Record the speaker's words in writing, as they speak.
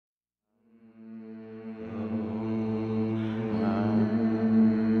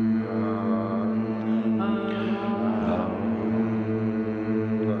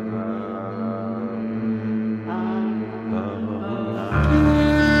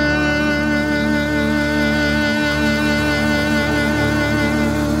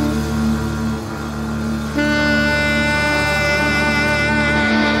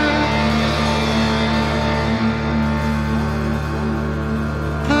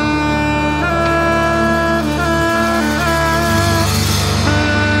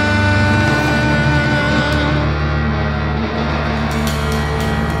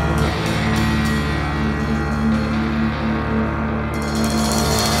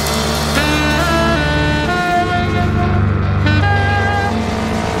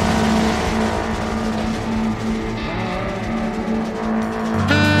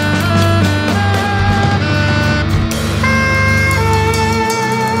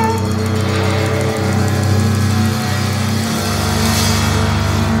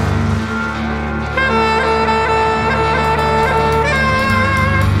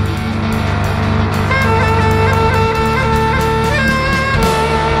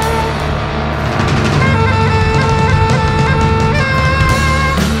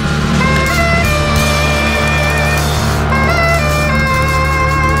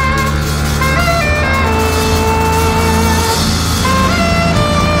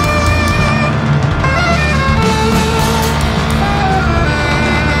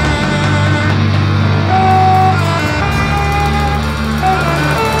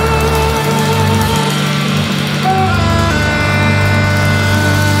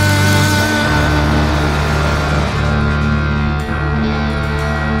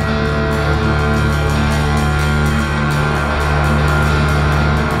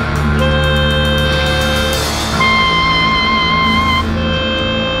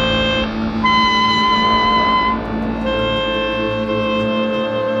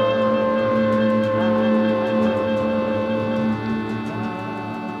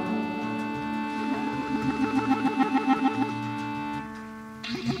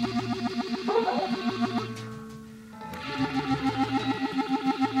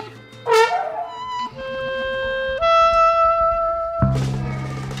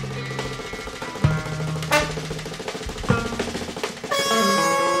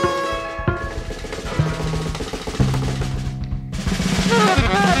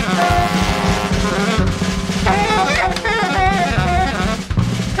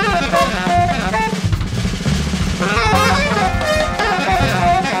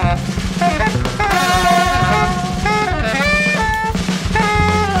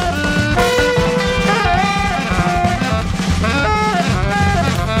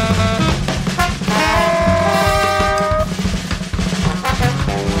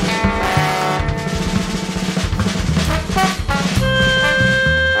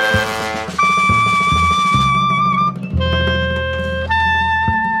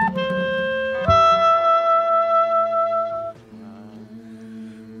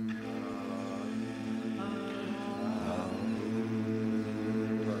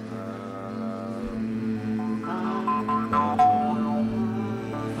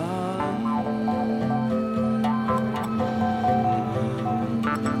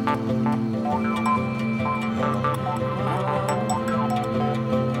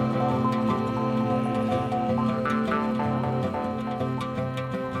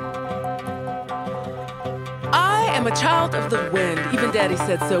I'm a child of the wind. Even Daddy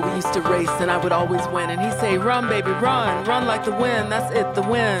said so. We used to race and I would always win. And he'd say, run, baby, run. Run like the wind. That's it, the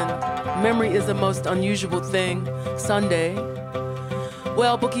wind. Memory is the most unusual thing. Sunday.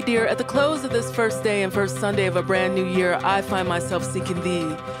 Well, Bookie dear, at the close of this first day and first Sunday of a brand new year, I find myself seeking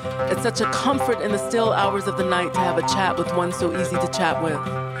thee. It's such a comfort in the still hours of the night to have a chat with one so easy to chat with.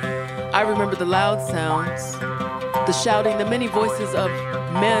 I remember the loud sounds, the shouting, the many voices of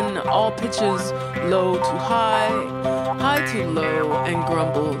men, all pitches, low to high, high to low, and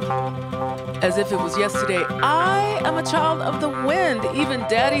grumbled. As if it was yesterday, I am a child of the wind. Even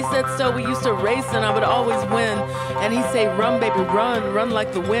Daddy said so. We used to race and I would always win. And he'd say, run, baby, run. Run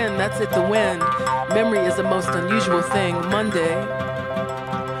like the wind. That's it, the wind. Memory is the most unusual thing. Monday.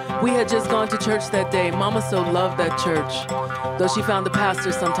 We had just gone to church that day. Mama so loved that church. Though she found the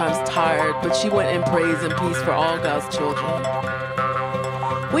pastor sometimes tired, but she went in praise and peace for all God's children.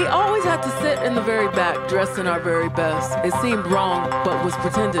 We always had to sit in the very back, dressed in our very best. It seemed wrong, but was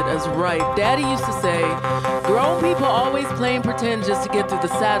pretended as right. Daddy used to say, grown people always playing pretend just to get through the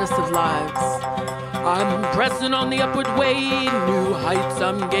saddest of lives. I'm pressing on the upward way, new heights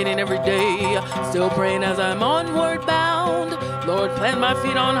I'm gaining every day. Still praying as I'm onward bound, Lord, plant my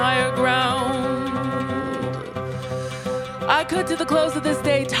feet on higher ground. I could to the close of this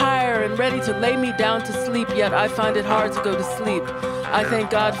day tire and ready to lay me down to sleep, yet I find it hard to go to sleep. I thank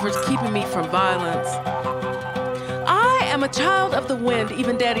God for keeping me from violence. I am a child of the wind.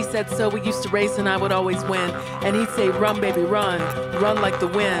 Even Daddy said so. We used to race and I would always win. And he'd say, run, baby, run. Run like the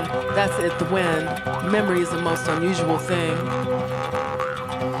wind. That's it, the wind. Memory is the most unusual thing.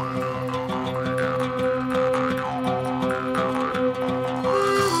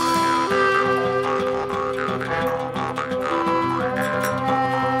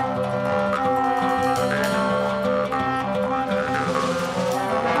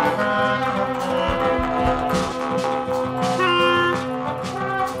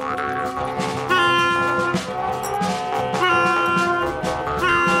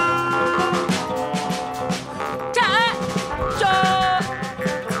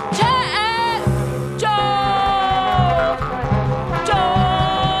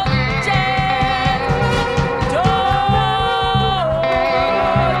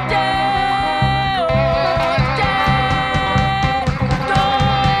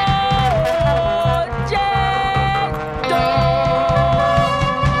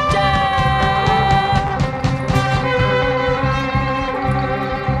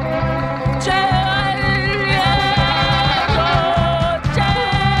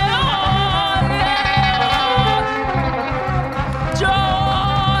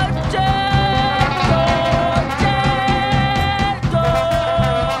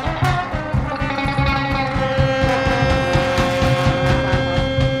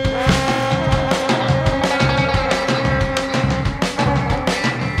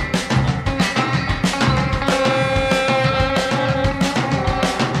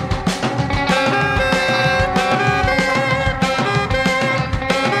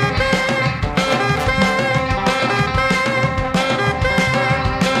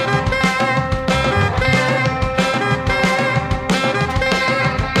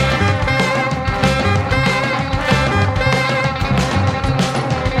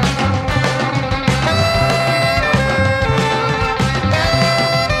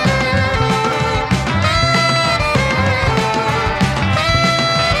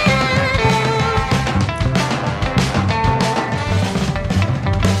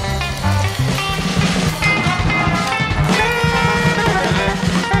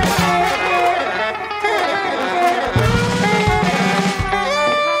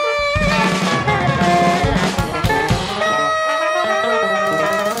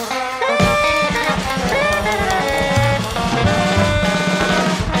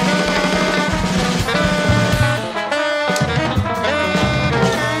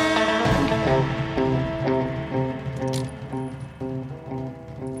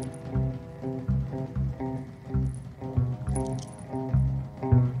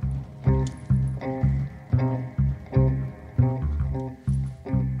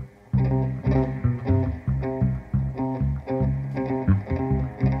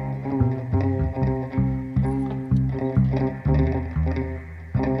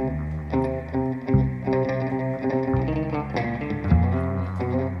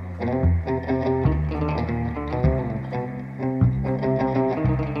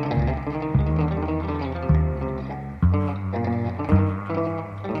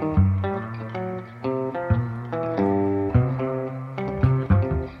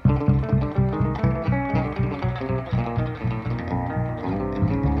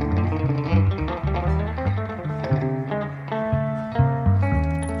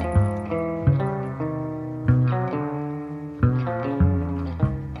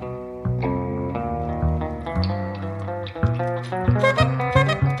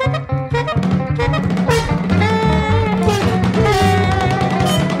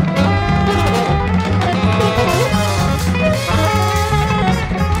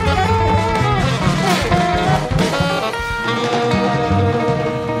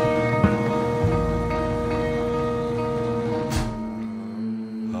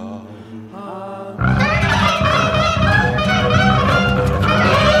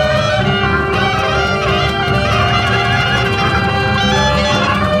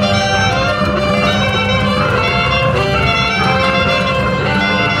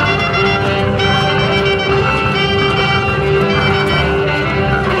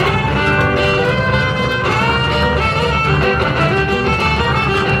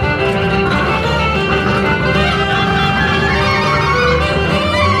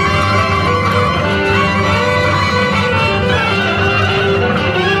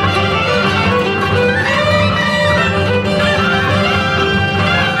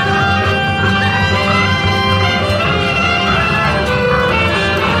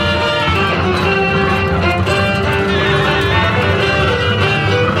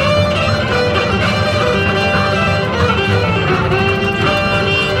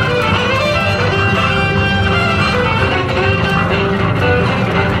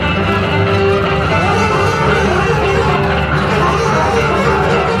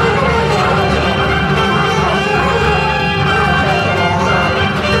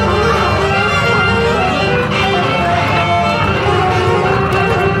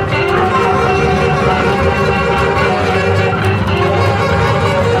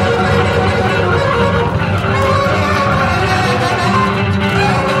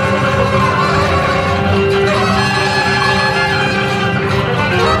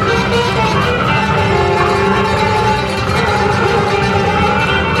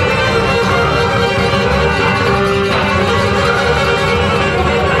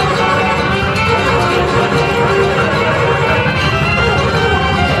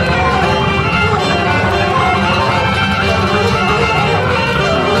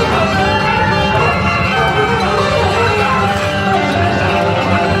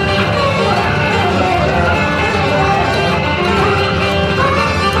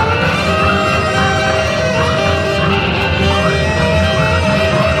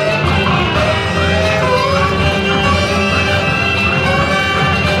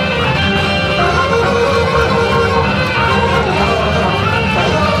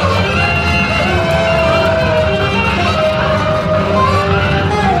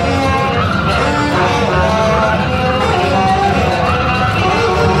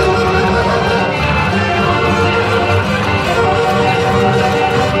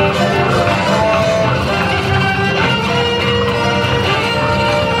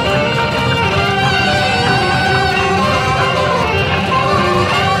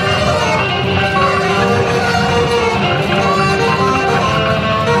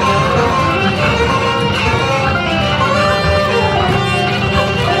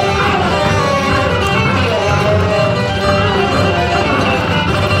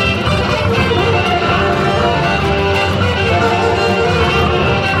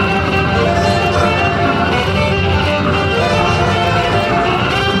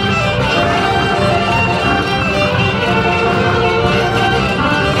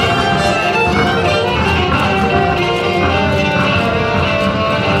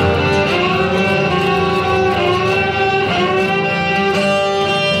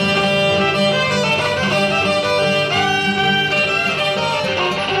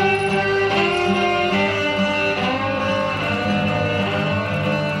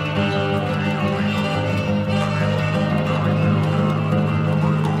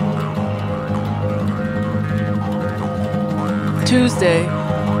 Tuesday.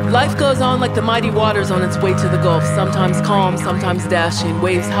 Life goes on like the mighty waters on its way to the Gulf, sometimes calm, sometimes dashing,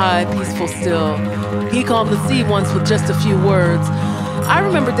 waves high, peaceful still. He calmed the sea once with just a few words. I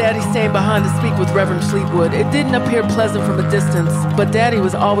remember Daddy staying behind to speak with Reverend Fleetwood. It didn't appear pleasant from a distance, but Daddy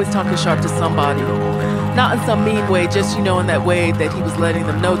was always talking sharp to somebody. Not in some mean way, just, in that way that he was letting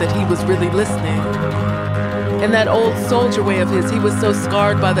them know that he was really listening. In that old soldier way of his, he was so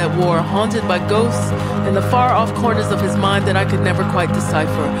scarred by that war, haunted by ghosts in the far-off corners of his mind that I could never quite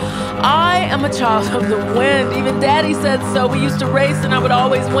decipher. I am a child of the wind. Even Daddy said so. We used to race and I would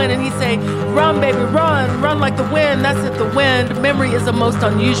always win. And he'd say, run, baby, run. Run like the wind. That's it, the wind. Memory is the most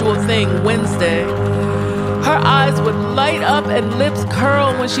unusual thing. Wednesday. Her eyes would light up and lips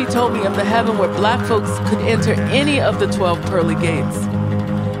curl when she told me of the heaven where black folks could enter any of the 12 pearly gates.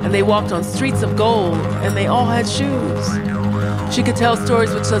 And they walked on streets of gold, and they all had shoes. She could tell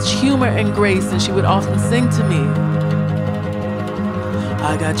stories with such humor and grace, and she would often sing to me.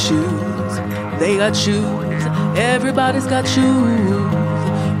 I got shoes, they got shoes, everybody's got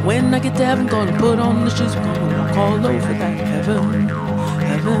shoes. When I get to heaven, gonna put on the shoes, gonna walk all over that heaven,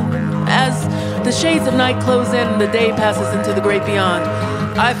 heaven. As the shades of night close in and the day passes into the great beyond,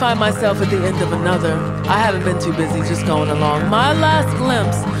 I find myself at the end of another. I haven't been too busy just going along. My last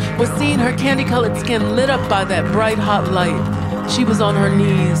glimpse was seeing her candy-colored skin lit up by that bright, hot light. She was on her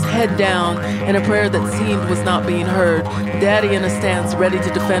knees, head down, in a prayer that seemed was not being heard. Daddy in a stance, ready to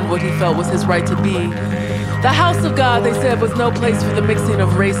defend what he felt was his right to be. The house of God, they said, was no place for the mixing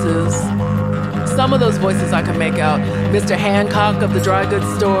of races. Some of those voices I could make out. Mr. Hancock of the dry goods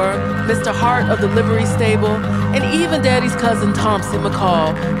store, Mr. Hart of the livery stable, and even Daddy's cousin Thompson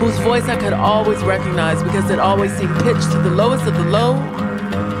McCall, whose voice I could always recognize because it always seemed pitched to the lowest of the low.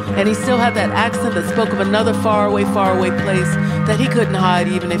 And he still had that accent that spoke of another faraway place that he couldn't hide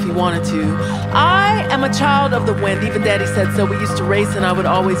even if he wanted to. I am a child of the wind, even Daddy said so. We used to race and I would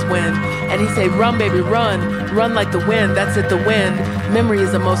always win. And he'd say, run, baby, run. Run like the wind, that's it, the wind. Memory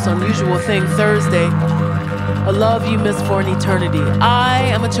is the most unusual thing. Thursday, a love you miss for an eternity. I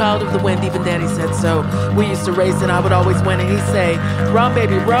am a child of the wind, even Daddy said so. We used to race and I would always win. And he'd say, run,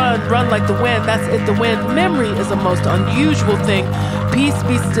 baby, run. Run like the wind, that's it, the wind. Memory is the most unusual thing. Peace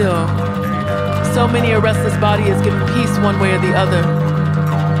be still. So many a restless body is given peace one way or the other.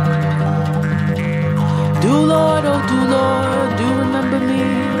 Do Lord, do remember me.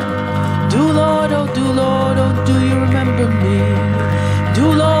 Do Lord, oh do you remember me? Do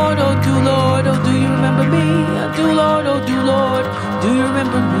Lord, oh do you remember me? Do Lord, oh do you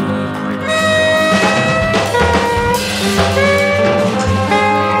remember me?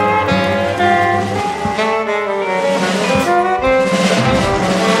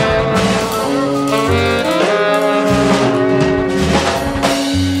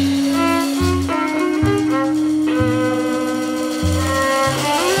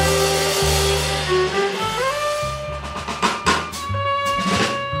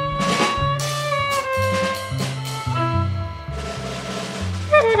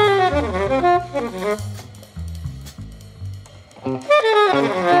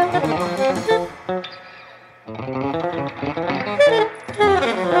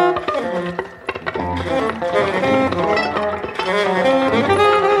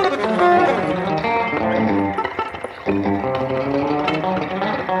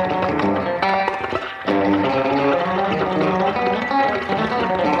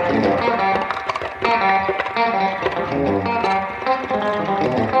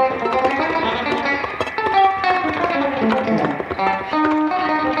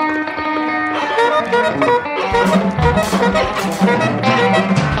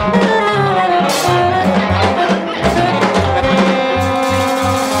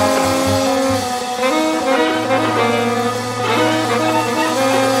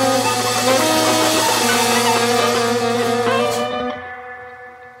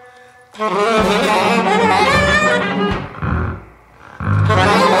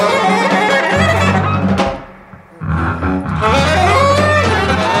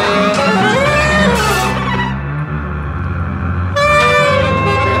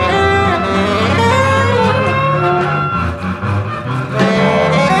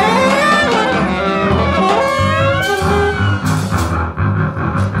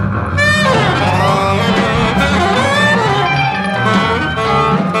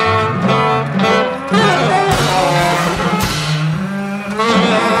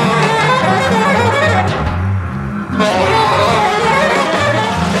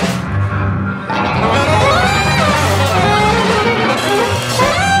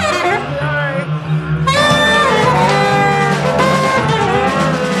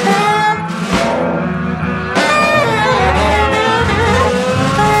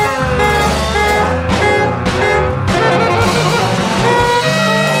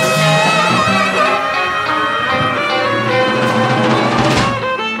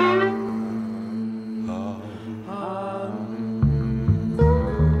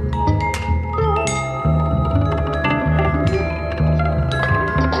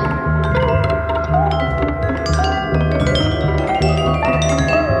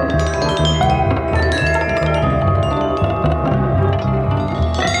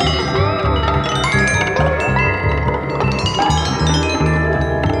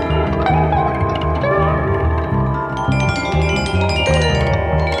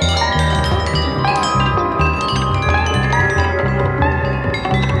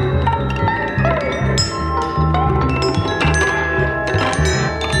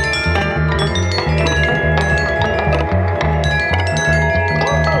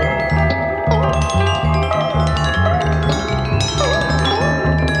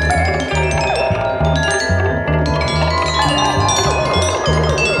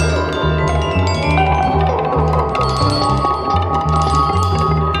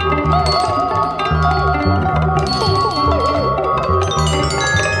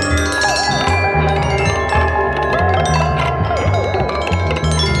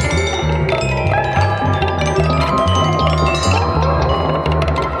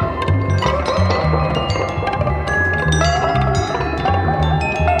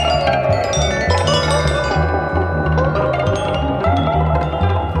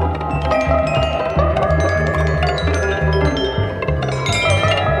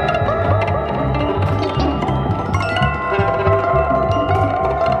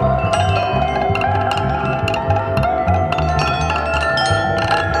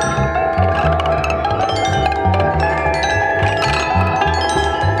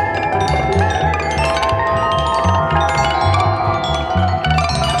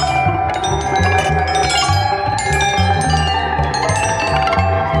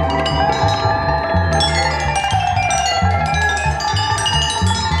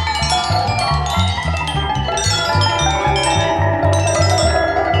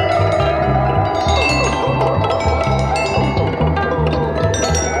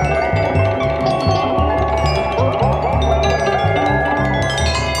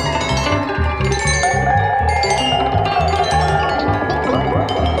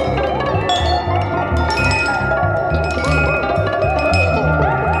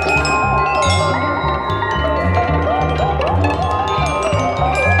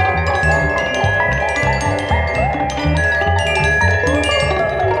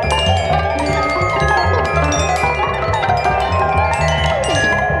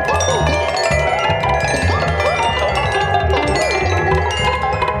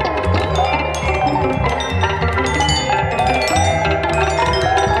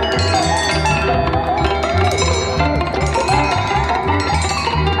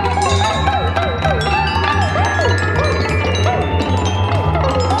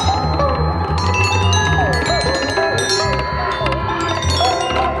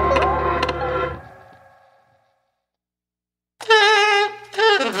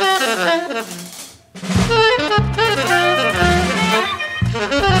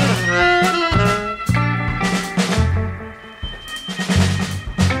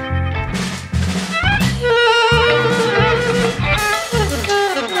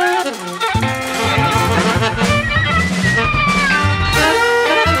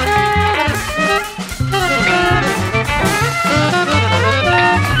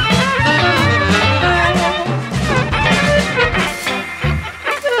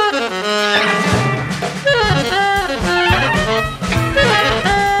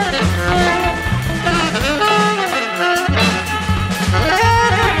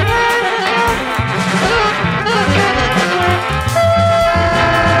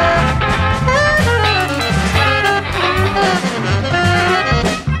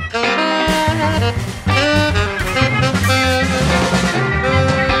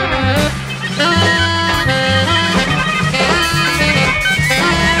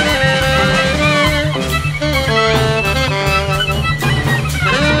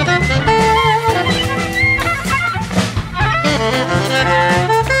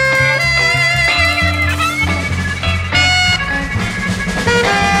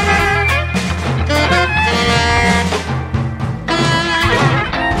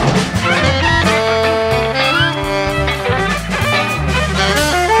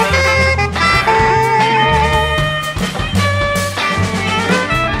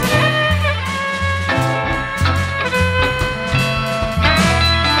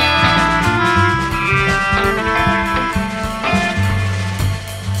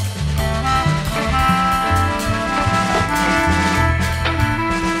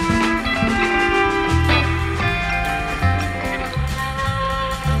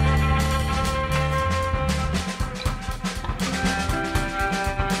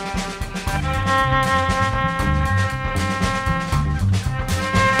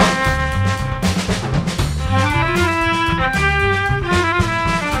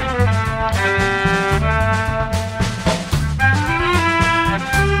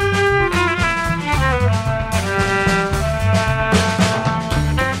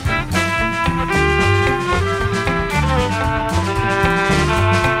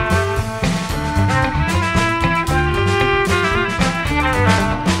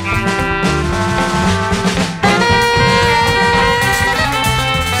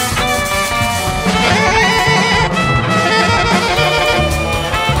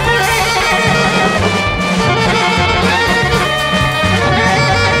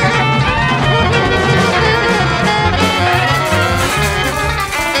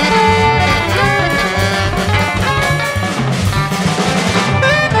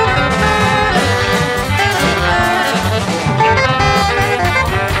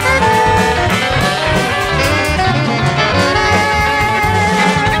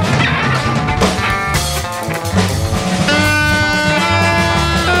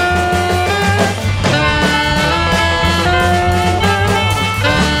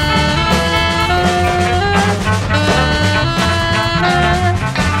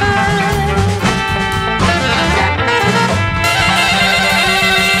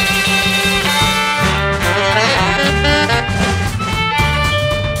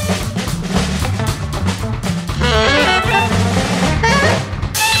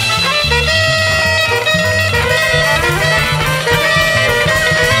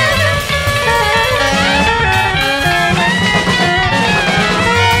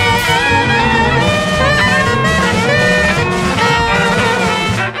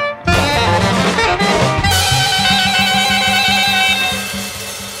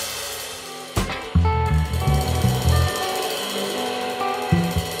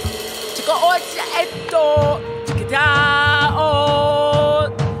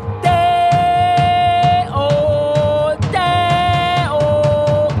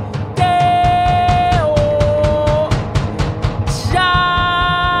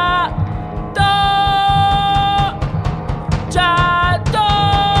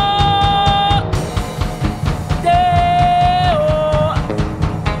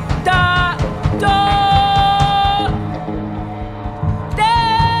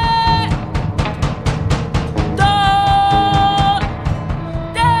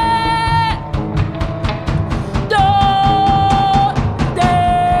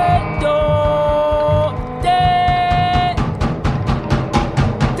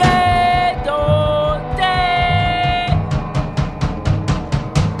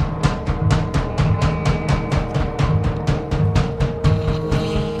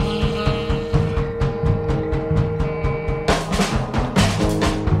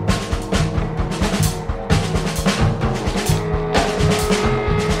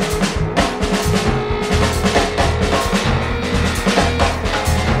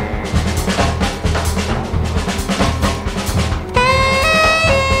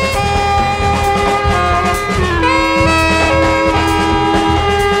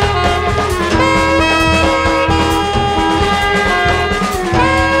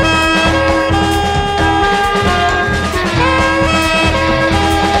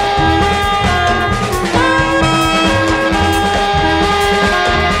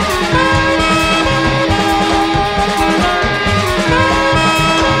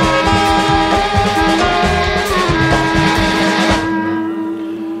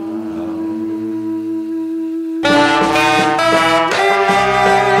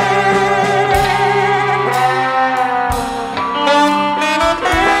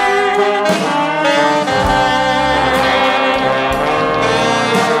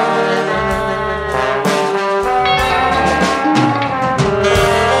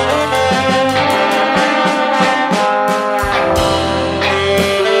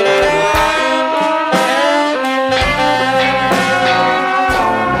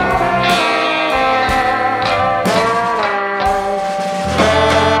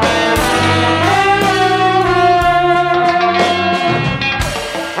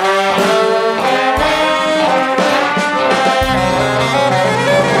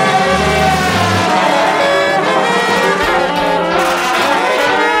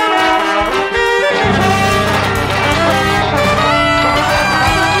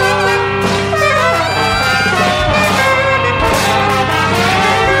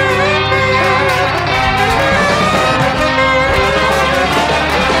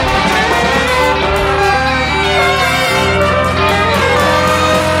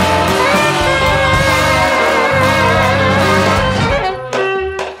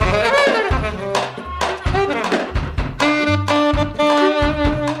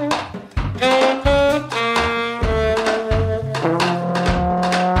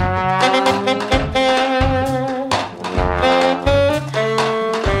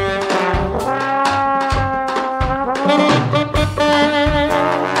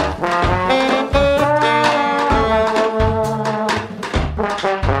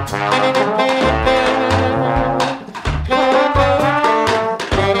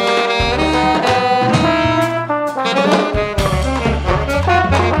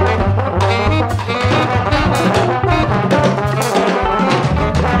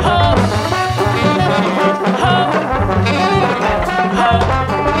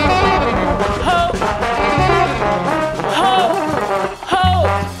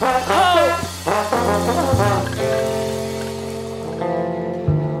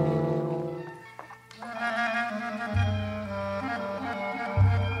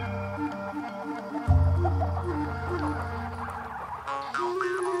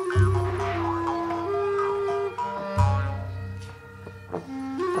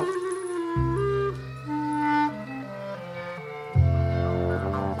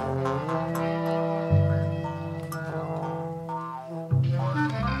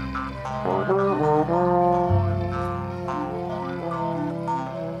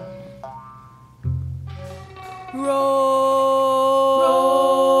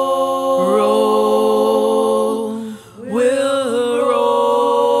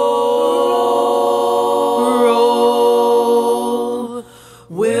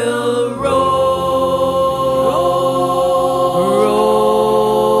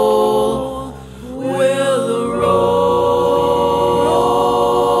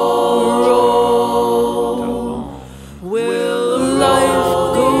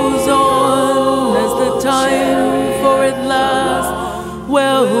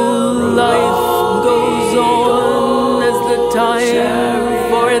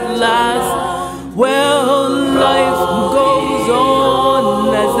 last. Well, life goes on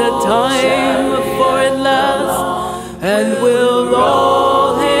as the time for it lasts, and we'll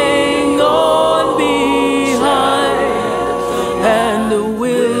all hang on behind, and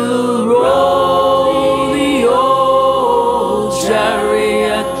we'll roll the old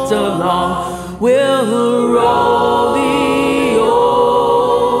chariot along. We'll roll the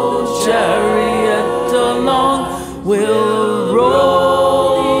old chariot along. We'll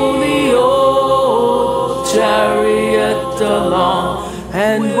roll the old chariot along,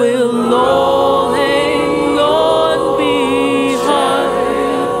 and we'll all hang on behind.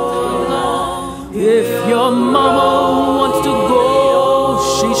 If your mama wants to go,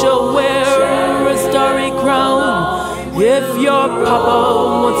 she shall wear a starry crown. If your papa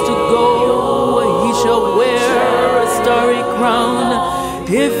wants to go, he shall wear a starry crown.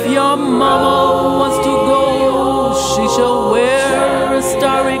 If your mama wants to go, she shall wear a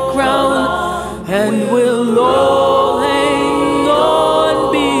starry crown, and we'll all hang on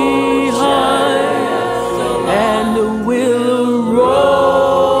behind, and we'll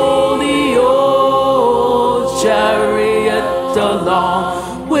roll the old chariot along.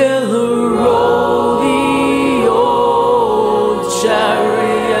 We'll roll the old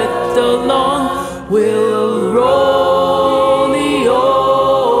chariot along. We'll roll the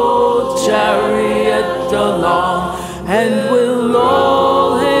old chariot along, and we'll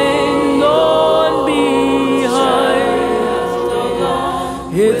all hang on behind.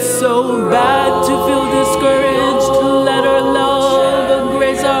 It's so bad to feel discouraged. Let our love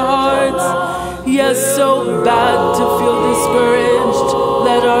grace our hearts. Yes, so bad to feel discouraged.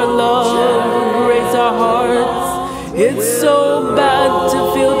 Let our love grace our hearts. It's so bad to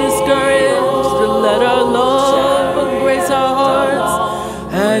feel discouraged. Let our love grace our hearts,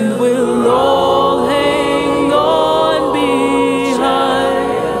 and we'll all hang on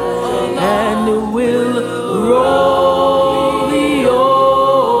behind, and we'll roll the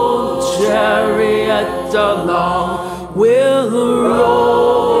old chariot along. We'll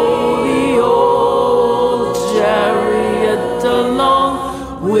roll the old chariot along.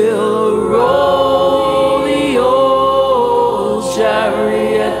 We'll roll the old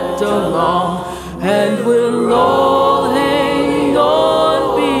chariot along, and we'll all hang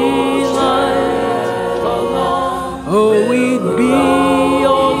on behind. Oh, we'd be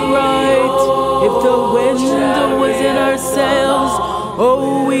alright if the wind was in our sails.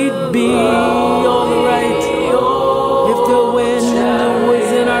 Oh, we'd be alright if the wind was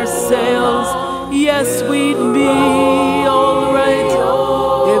in our sails. Yes, we'd be alright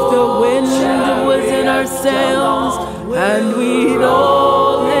if the wind was in our sails, and we'd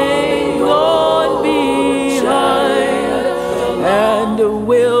all hang on behind, and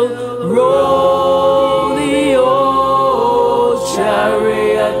we'll roll the old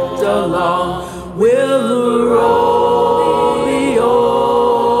chariot along. We'll roll the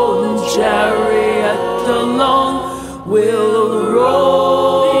old chariot along. We'll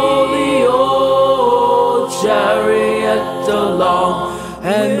roll the old chariot along,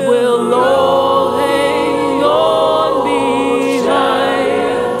 and we'll all hang on behind.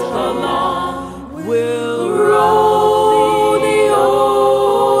 We'll roll the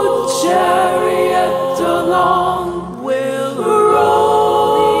old chariot along. We'll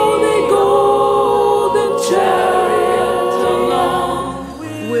roll the golden chariot along.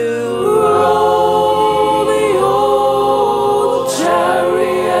 We'll roll the old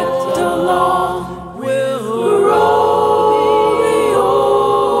chariot along. We'll roll the old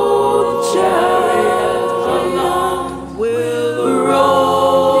chariot along. We'll roll the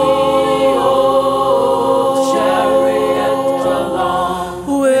old chariot along.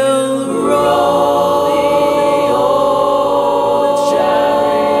 We'll roll the old chariot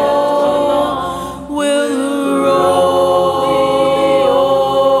along. We'll roll the old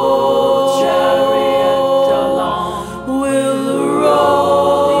chariot along. We'll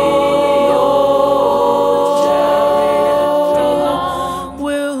roll the old chariot along.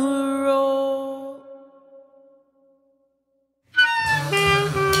 We'll roll.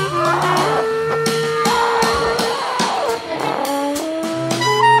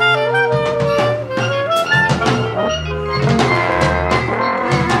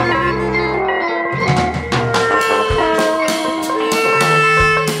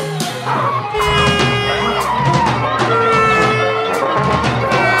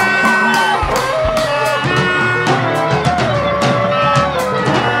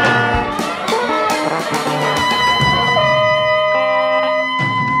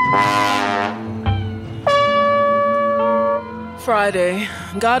 Friday.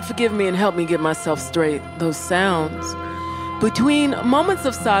 God forgive me and help me get myself straight. Those sounds. Between moments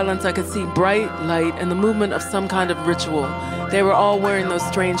of silence, I could see bright light and the movement of some kind of ritual. They were all wearing those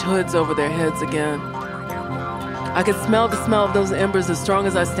strange hoods over their heads again. I could smell the smell of those embers as strong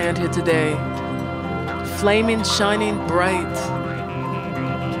as I stand here today. Flaming, shining, bright.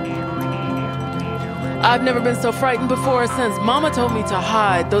 I've never been so frightened before or since. Mama told me to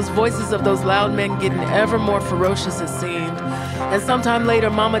hide. Those voices of those loud men getting ever more ferocious, it seemed. And sometime later,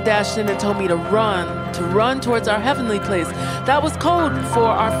 Mama dashed in and told me to run towards our heavenly place. That was code for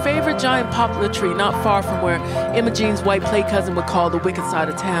our favorite giant poplar tree, not far from where Imogene's white play cousin would call the wicked side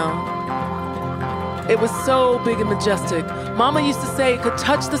of town. It was so big and majestic. Mama used to say it could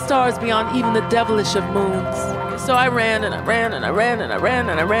touch the stars beyond even the devilish of moons. So I ran and I ran and I ran and I ran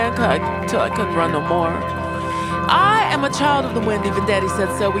and I ran till I couldn't run no more. I am a child of the wind, even Daddy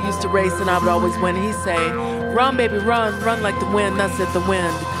said so. We used to race and I would always win. He'd say, run baby run, run like the wind, that's it, the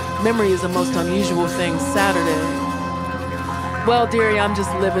wind. Memory is the most unusual thing, Saturday. Well, dearie, I'm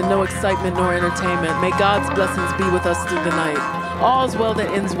just living, no excitement nor entertainment. May God's blessings be with us through the night. All's well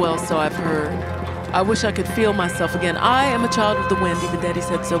that ends well, so I've heard. I wish I could feel myself again. I am a child of the wind, even Daddy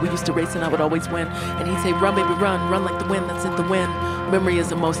said so. We used to race and I would always win. And he'd say, run baby run, run like the wind, that's it, the wind. Memory is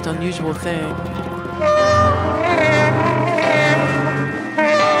the most unusual thing.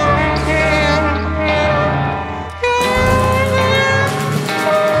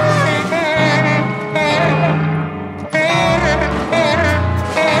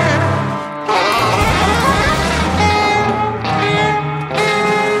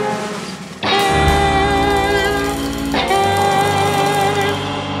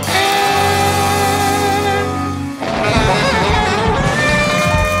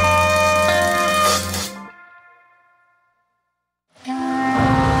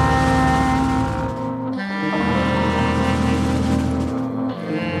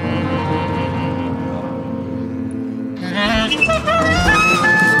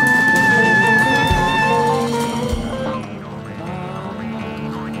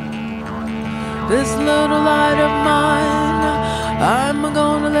 This little light of mine, I'm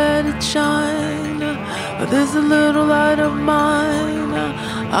gonna let it shine. This little light of mine,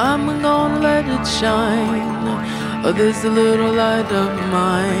 I'm gonna let it shine. This little light of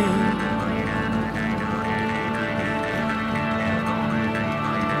mine.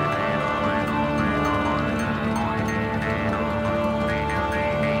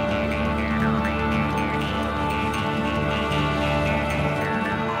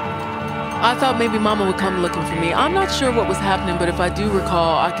 I thought maybe Mama would come looking for me. I'm not sure what was happening, but if I do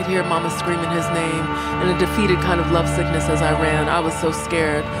recall, I could hear Mama screaming his name in a defeated kind of lovesickness as I ran. I was so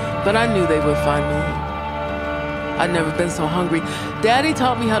scared, but I knew they would find me. I'd never been so hungry. Daddy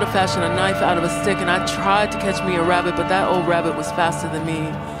taught me how to fashion a knife out of a stick, and I tried to catch me a rabbit, but that old rabbit was faster than me.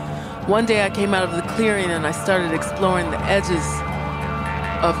 One day I came out of the clearing and I started exploring the edges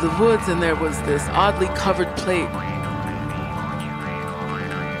of the woods, and there was this oddly covered plate.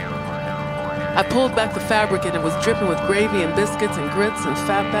 I pulled back the fabric and it was dripping with gravy and biscuits and grits and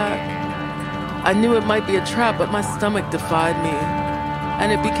fatback. I knew it might be a trap, but my stomach defied me,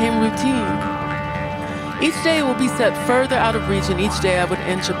 and it became routine. Each day it would be set further out of reach, and each day I would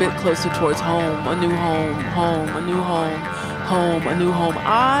inch a bit closer towards home, a new home, home, a new home, home, a new home.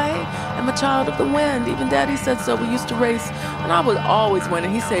 I am a child of the wind, even Daddy said so. We used to race, and I would always win,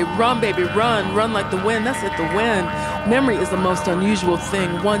 and he'd say, run baby, run, run like the wind, that's it, the wind. Memory is the most unusual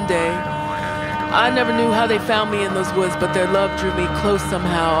thing. One day, I never knew how they found me in those woods, but their love drew me close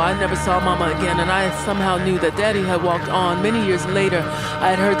somehow. I never saw Mama again, and I somehow knew that Daddy had walked on. Many years later, I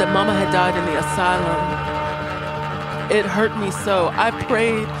had heard that Mama had died in the asylum. It hurt me so. I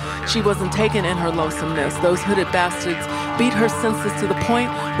prayed she wasn't taken in her lonesomeness. Those hooded bastards beat her senseless to the point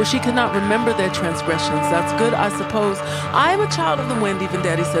where she could not remember their transgressions. That's good, I suppose. I am a child of the wind, even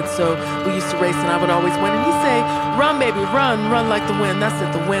Daddy said so. We used to race and I would always win. And he'd say, run baby, run, run like the wind. That's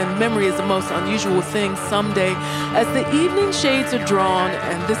it, the wind. Memory is the most unusual thing. Someday, as the evening shades are drawn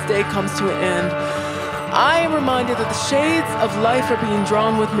and this day comes to an end, I am reminded that the shades of life are being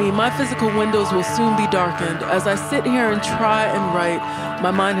drawn with me. My physical windows will soon be darkened. As I sit here and try and write,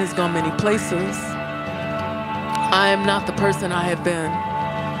 my mind has gone many places. I am not the person I have been.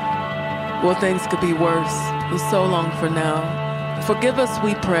 Well, things could be worse. And so long for now. Forgive us,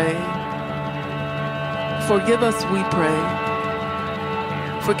 we pray. Forgive us, we pray.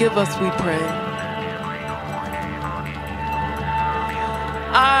 Forgive us, we pray.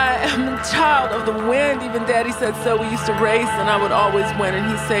 I am a child of the wind, even Daddy said so. We used to race and I would always win, and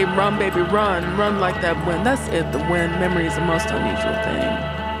he'd say, run baby, run, run like that wind. That's it, the wind. Memory is the most unusual thing.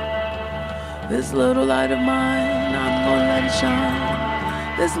 This little light of mine, I'm gonna let it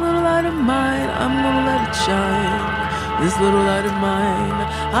shine. This little light of mine, I'm gonna let it shine. This little light of mine,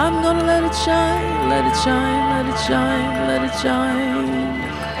 I'm gonna let it shine, let it shine, let it shine, let it shine.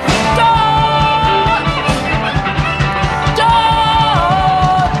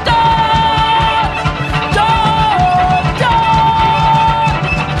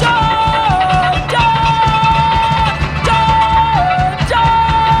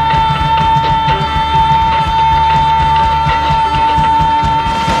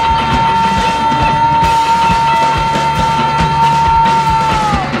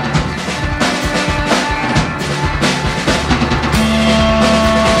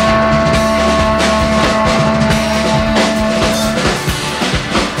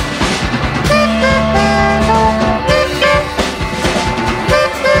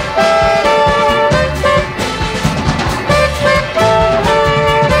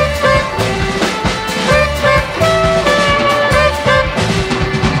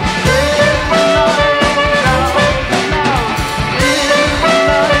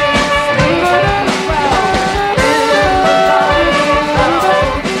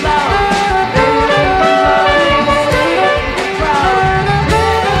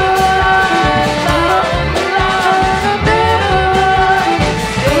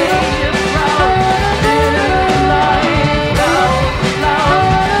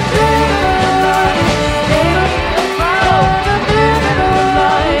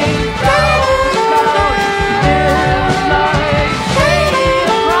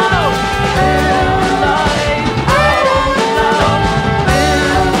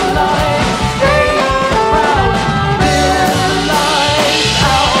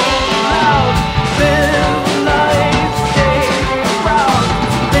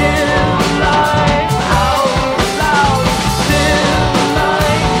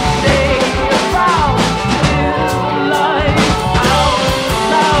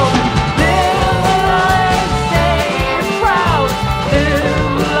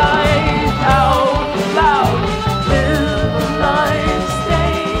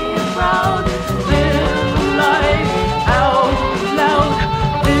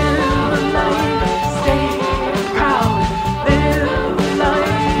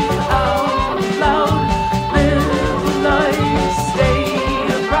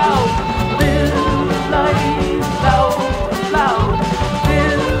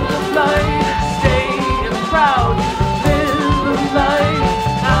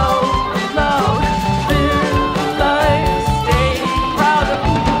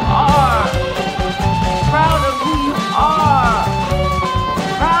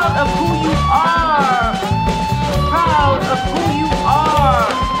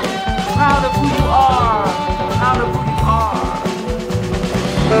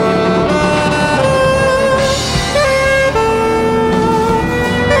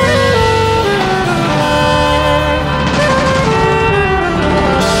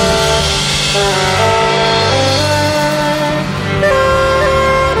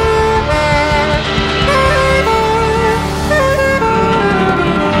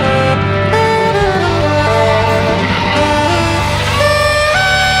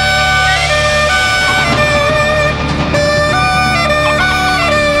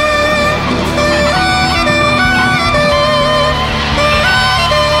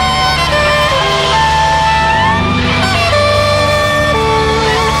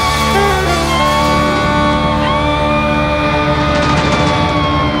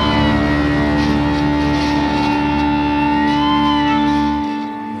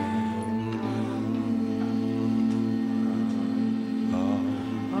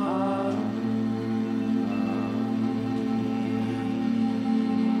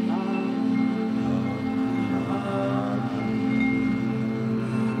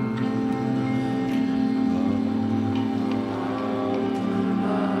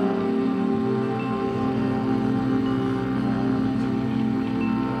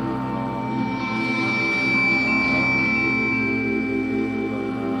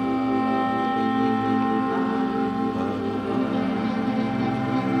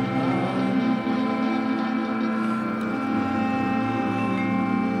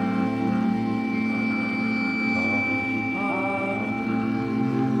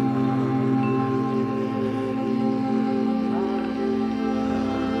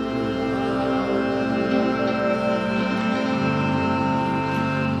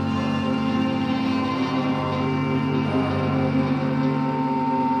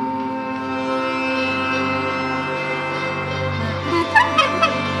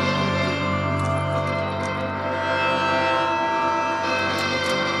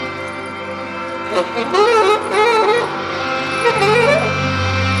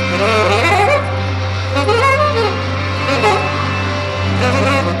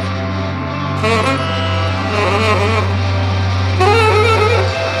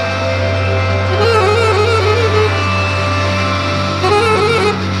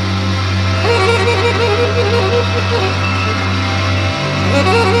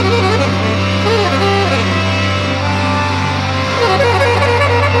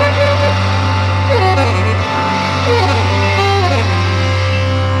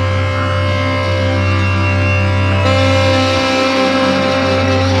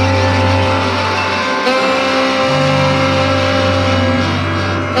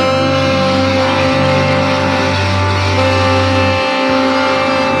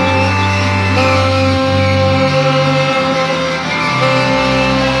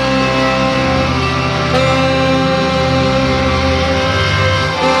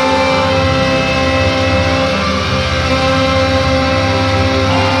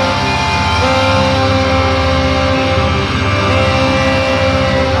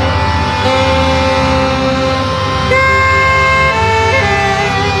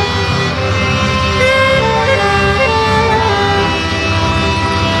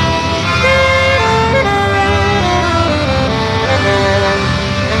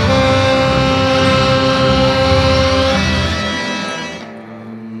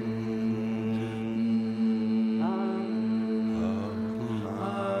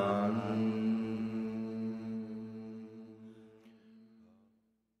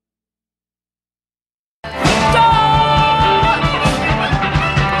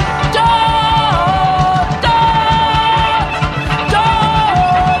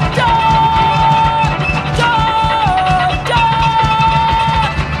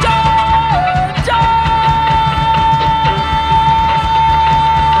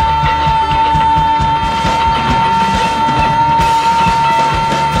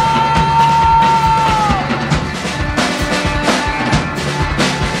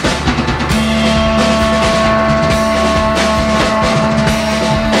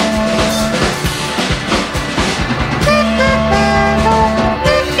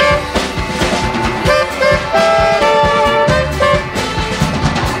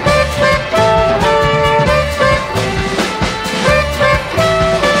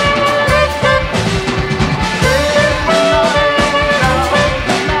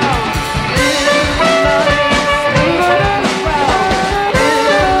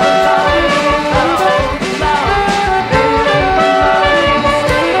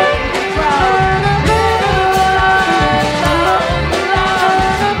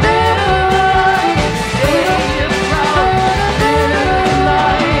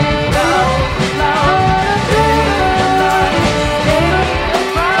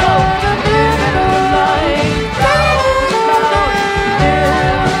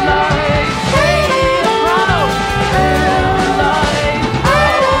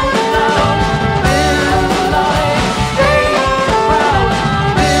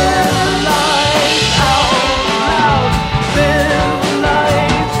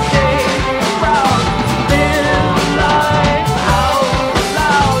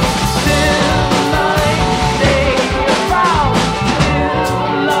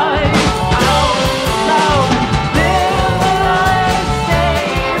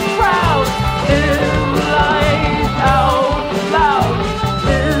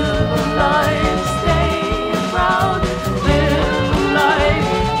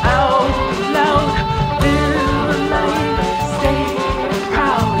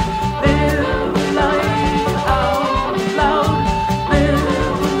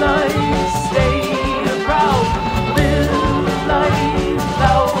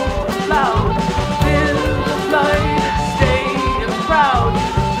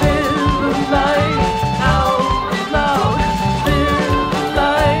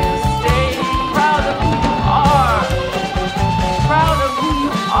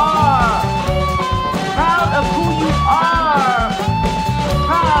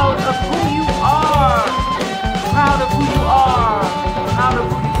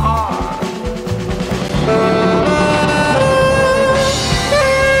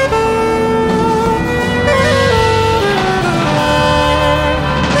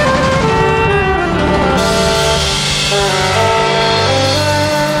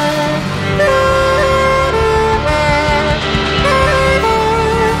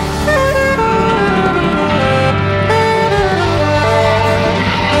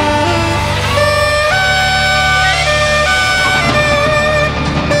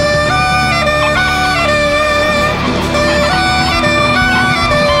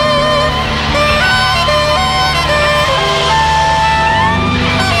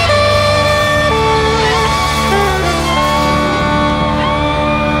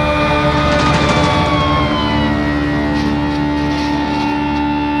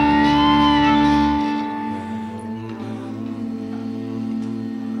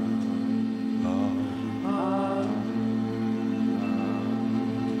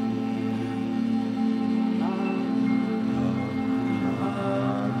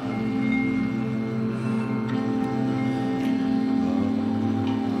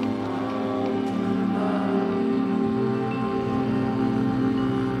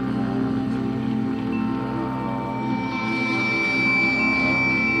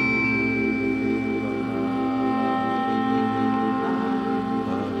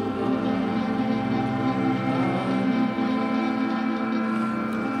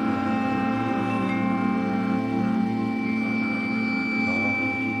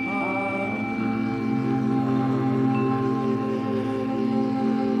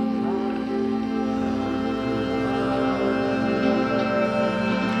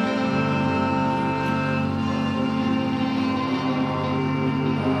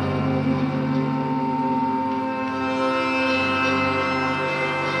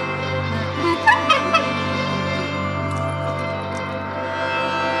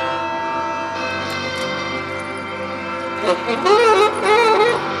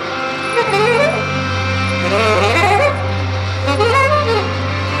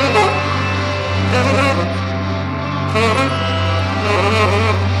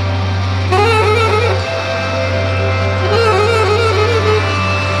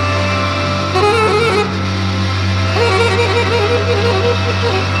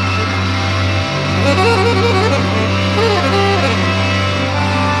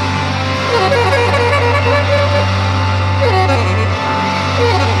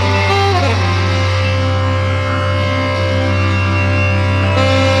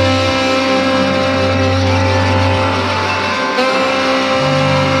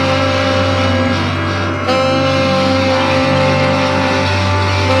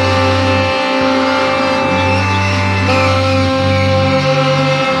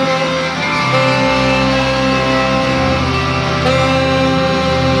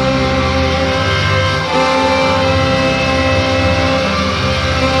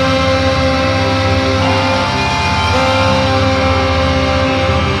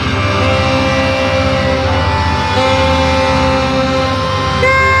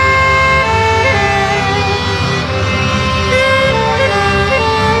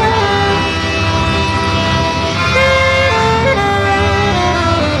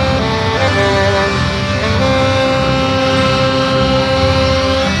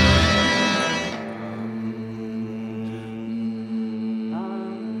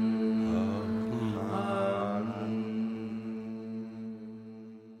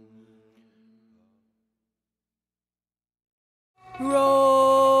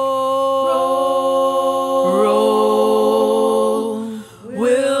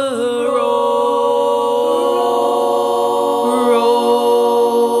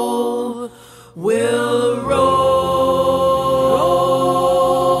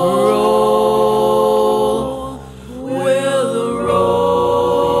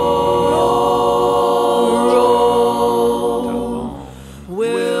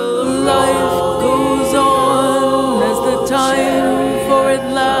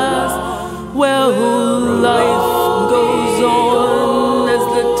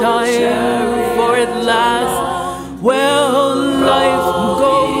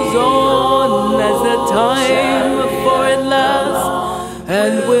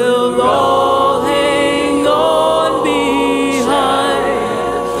 And we'll all hang on behind,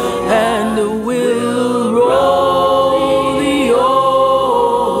 and we'll roll the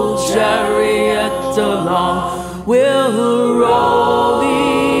old chariot along. We'll roll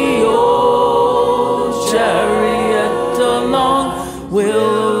the old chariot along.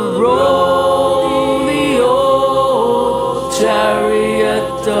 We'll roll the old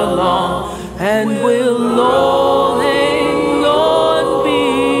chariot along, and we'll all hang on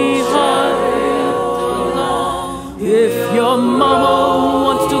behind. If your mama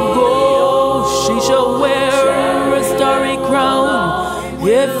wants to go, she shall wear a starry crown.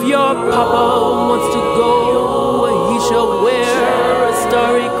 If your papa wants to go, he shall wear a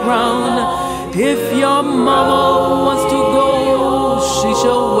starry crown. If your mama wants to go, she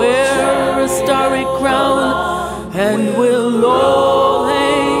shall wear a starry crown, and we'll all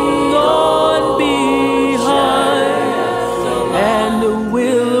hang on behind, and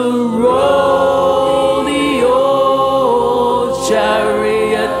we'll roll the old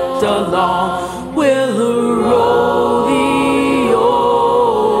chariot along. We'll roll the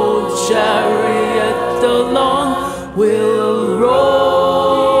old chariot along. We'll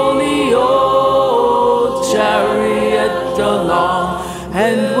roll the old chariot along,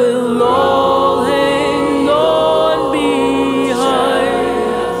 and we'll all hang on behind.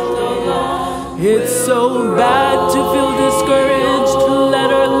 It's so bad to feel discouraged. Let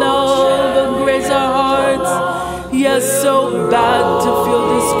our love grace our hearts. Yes, so bad to feel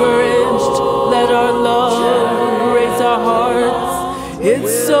discouraged. Let our love grace our hearts.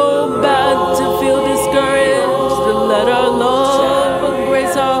 It's so bad to feel discouraged. Let our love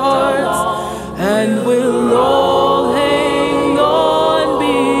grace our hearts, and we'll all hang on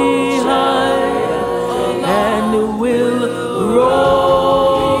behind, and we'll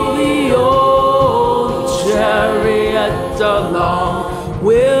roll the old chariot along.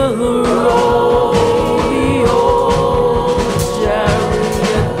 We'll